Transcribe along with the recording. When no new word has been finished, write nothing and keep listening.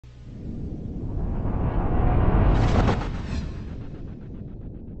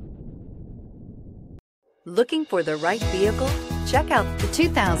Looking for the right vehicle? Check out the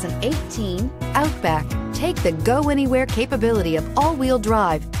 2018 Outback. Take the go-anywhere capability of all-wheel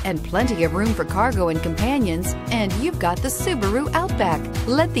drive and plenty of room for cargo and companions, and you've got the Subaru Outback.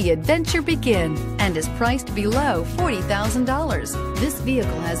 Let the adventure begin, and is priced below $40,000. This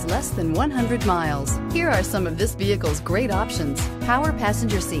vehicle has less than 100 miles. Here are some of this vehicle's great options: power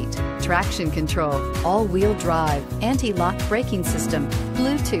passenger seat, traction control, all-wheel drive, anti-lock braking system,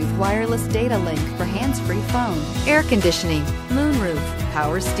 Bluetooth wireless data link for hands-free phone, air conditioning, moonroof,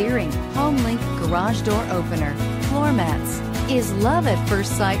 power steering, HomeLink garage door opener, floor mats. Is love at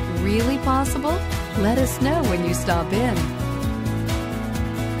first sight really possible? Let us know when you stop in.